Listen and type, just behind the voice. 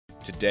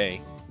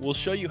Today, we'll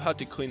show you how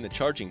to clean the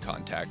charging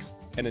contacts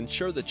and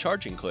ensure the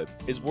charging clip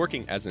is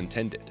working as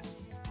intended.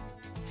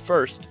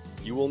 First,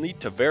 you will need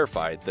to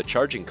verify the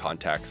charging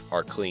contacts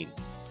are clean.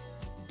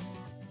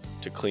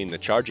 To clean the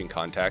charging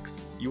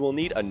contacts, you will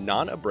need a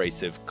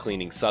non-abrasive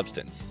cleaning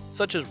substance,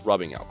 such as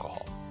rubbing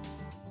alcohol.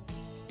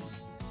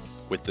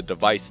 With the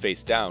device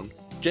face down,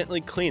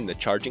 gently clean the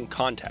charging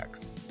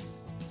contacts.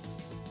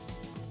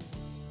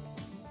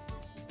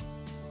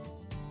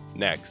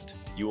 Next,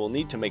 you will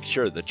need to make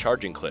sure the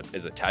charging clip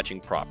is attaching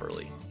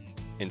properly.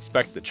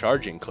 Inspect the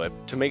charging clip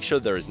to make sure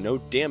there is no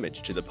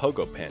damage to the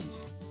pogo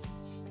pins.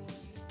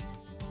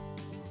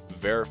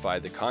 Verify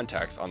the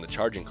contacts on the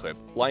charging clip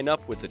line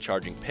up with the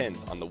charging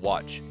pins on the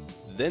watch,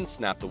 then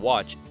snap the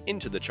watch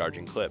into the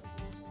charging clip.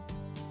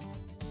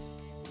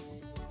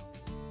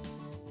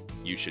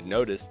 You should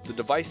notice the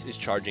device is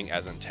charging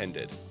as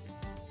intended.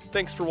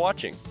 Thanks for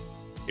watching.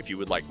 If you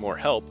would like more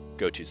help,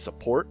 go to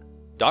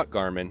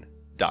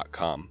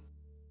support.garmin.com.